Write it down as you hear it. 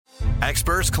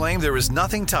Experts claim there is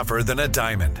nothing tougher than a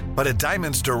diamond. But at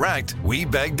Diamonds Direct, we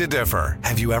beg to differ.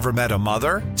 Have you ever met a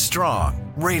mother?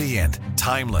 Strong, radiant,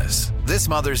 timeless. This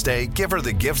Mother's Day, give her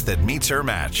the gift that meets her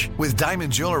match. With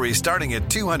diamond jewelry starting at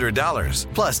 $200.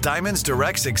 Plus Diamonds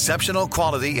Direct's exceptional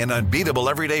quality and unbeatable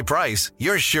everyday price,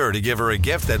 you're sure to give her a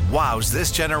gift that wows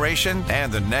this generation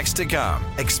and the next to come.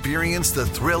 Experience the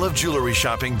thrill of jewelry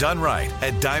shopping done right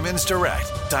at Diamonds Direct.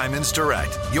 Diamonds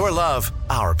Direct. Your love,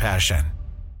 our passion.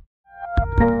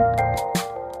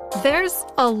 There's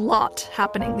a lot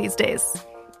happening these days,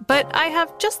 but I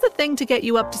have just the thing to get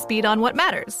you up to speed on what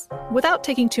matters without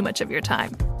taking too much of your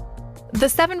time. The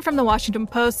 7 from the Washington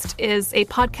Post is a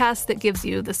podcast that gives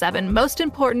you the 7 most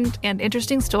important and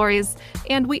interesting stories,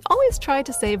 and we always try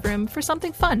to save room for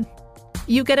something fun.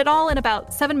 You get it all in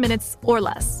about 7 minutes or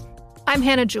less. I'm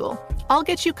Hannah Jewell. I'll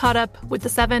get you caught up with the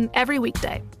 7 every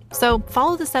weekday. So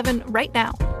follow the 7 right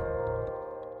now.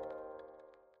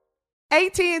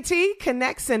 AT&T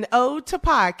connects an ode to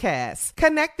podcasts.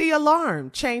 Connect the alarm.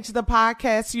 Change the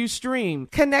podcast you stream.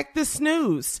 Connect the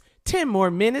snooze. 10 more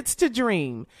minutes to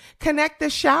dream. Connect the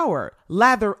shower.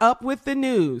 Lather up with the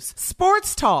news.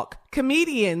 Sports talk,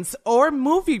 comedians, or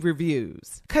movie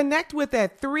reviews. Connect with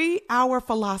that 3-hour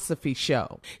philosophy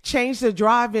show. Change the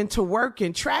drive into work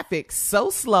in traffic so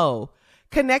slow.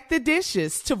 Connect the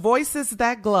dishes to voices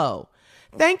that glow.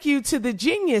 Thank you to the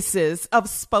geniuses of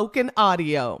spoken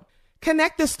audio.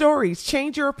 Connect the stories,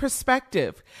 change your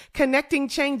perspective. Connecting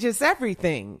changes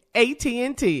everything.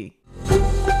 AT&T.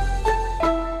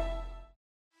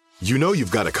 You know you've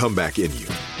got a comeback in you.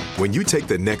 When you take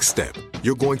the next step,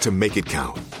 you're going to make it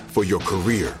count. For your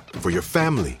career, for your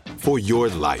family, for your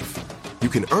life. You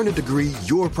can earn a degree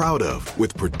you're proud of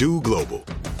with Purdue Global.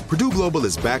 Purdue Global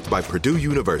is backed by Purdue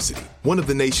University, one of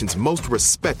the nation's most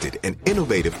respected and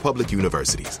innovative public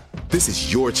universities. This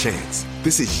is your chance.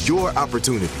 This is your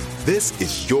opportunity. This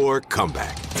is your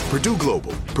comeback. Purdue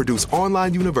Global, Purdue's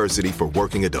online university for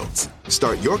working adults.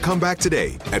 Start your comeback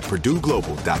today at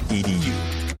purdueglobal.edu.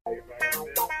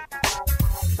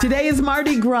 Today is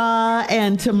Mardi Gras,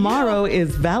 and tomorrow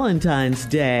is Valentine's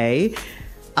Day.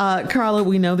 Carla,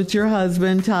 we know that your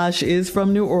husband, Tosh, is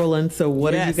from New Orleans, so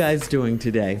what are you guys doing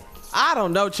today? I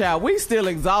don't know, child. We still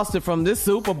exhausted from this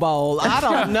Super Bowl. I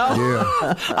don't know.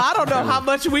 I don't know how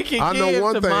much we can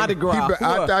give to Mardi Gras.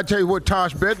 I tell you what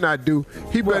Tosh better not do.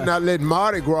 He better not let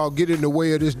Mardi Gras get in the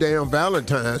way of this damn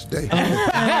Valentine's Day.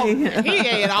 He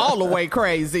ain't all the way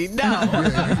crazy. No.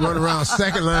 Yeah, he run around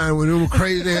second line with them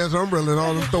crazy-ass umbrellas and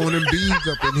all them throwing them beads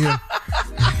up in here.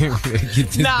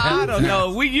 I don't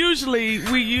know. We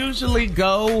usually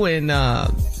go and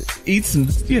eat some,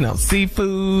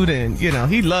 seafood, and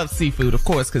he loves seafood, of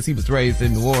course, because he was raised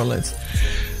in New Orleans.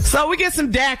 So we get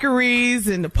some daiquiris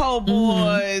and the po'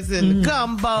 boys and the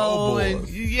gumbo and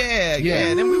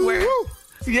and then we wear.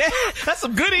 Yeah, that's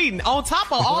some good eating on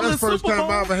top of all the Super Bowl. That's the first time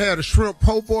I ever had a shrimp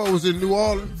po' boy was in New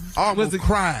Orleans. I almost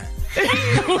cried.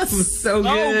 It was so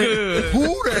good.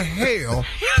 Who the hell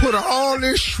put all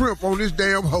this shrimp on this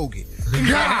damn hoagie?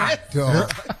 God,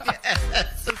 dog. Yes,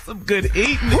 that's some good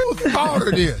eating. Who thought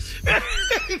of this?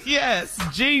 Yes,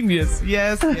 genius.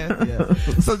 Yes.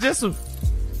 So just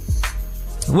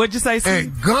what'd you say, Steve?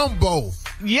 And gumbo.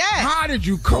 Yeah. How did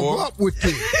you come up with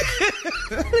this?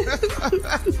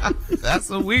 That's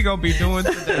what we're going to be doing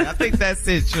today. I think that's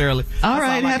it, Shirley. All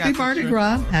right. Happy Mardi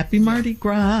Gras. Happy Mardi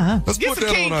Gras. Let's put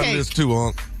that on our list, too,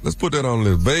 Unc. Let's put that on the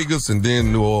list. Vegas and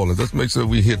then New Orleans. Let's make sure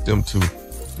we hit them, too.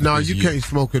 No, you can't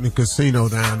smoke in the casino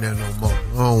down there no more.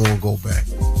 I don't want to go back.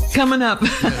 Coming up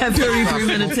at 33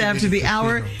 minutes after the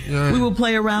hour, we will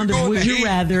play a round of Would You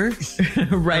Rather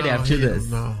right after this.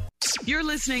 No. You're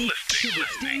listening to the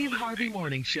Steve Harvey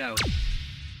Morning Show.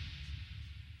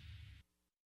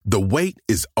 The wait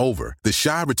is over. The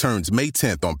Chi returns May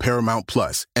 10th on Paramount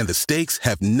Plus, and the stakes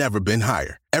have never been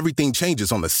higher. Everything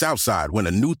changes on the South Side when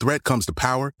a new threat comes to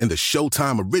power in the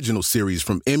Showtime original series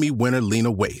from Emmy winner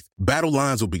Lena Waithe. Battle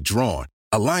lines will be drawn,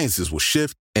 alliances will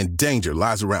shift, and danger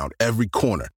lies around every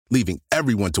corner, leaving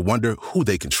everyone to wonder who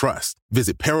they can trust.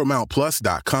 Visit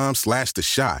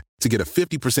ParamountPlus.com/The Chi to get a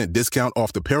 50% discount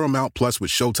off the Paramount Plus with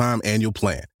Showtime annual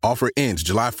plan. Offer ends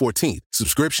July 14th.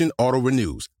 Subscription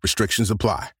auto-renews. Restrictions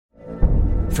apply.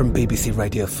 From BBC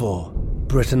Radio 4,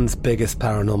 Britain's biggest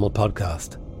paranormal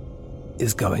podcast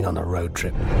is going on a road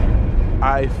trip.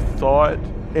 I thought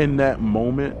in that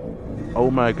moment, oh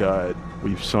my God,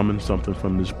 we've summoned something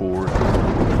from this board.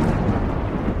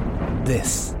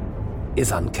 This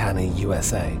is Uncanny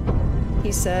USA.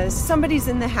 He says, somebody's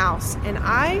in the house, and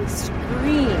I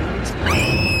screamed.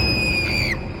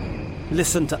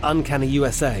 Listen to Uncanny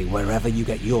USA wherever you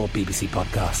get your BBC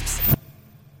podcasts,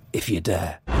 if you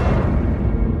dare.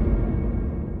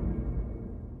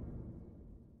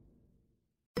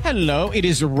 Hello, it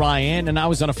is Ryan, and I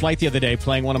was on a flight the other day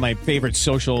playing one of my favorite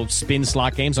social spin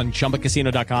slot games on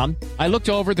ChumbaCasino.com. I looked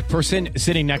over at the person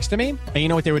sitting next to me, and you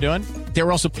know what they were doing? They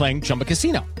were also playing Chumba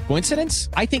Casino. Coincidence?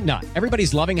 I think not.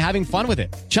 Everybody's loving having fun with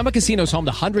it. Chumba Casino is home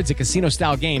to hundreds of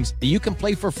casino-style games that you can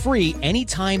play for free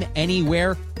anytime,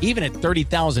 anywhere, even at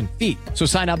 30,000 feet. So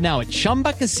sign up now at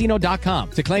ChumbaCasino.com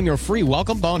to claim your free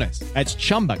welcome bonus. That's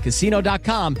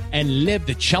ChumbaCasino.com and live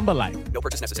the Chumba life. No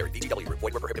purchase necessary. VGW. Void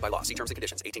where prohibited by law. See terms and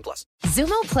conditions. 18+.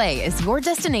 Xumo Play is your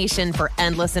destination for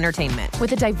endless entertainment.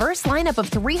 With a diverse lineup of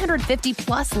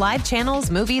 350+ live channels,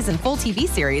 movies, and full TV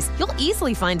series, you'll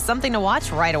easily find something to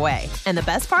watch right away. And the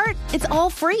best part? It's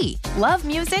all free. Love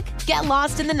music? Get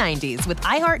lost in the 90s with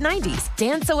iHeart 90s.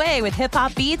 Dance away with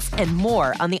hip-hop beats and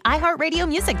more on the iHeartRadio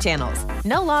music channels.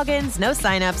 No logins, no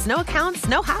signups, no accounts,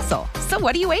 no hassle. So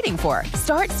what are you waiting for?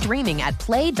 Start streaming at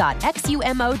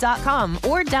play.xumo.com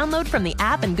or download from the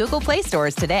app and Google Play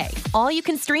stores today. All you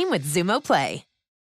can stream with Xumo Play.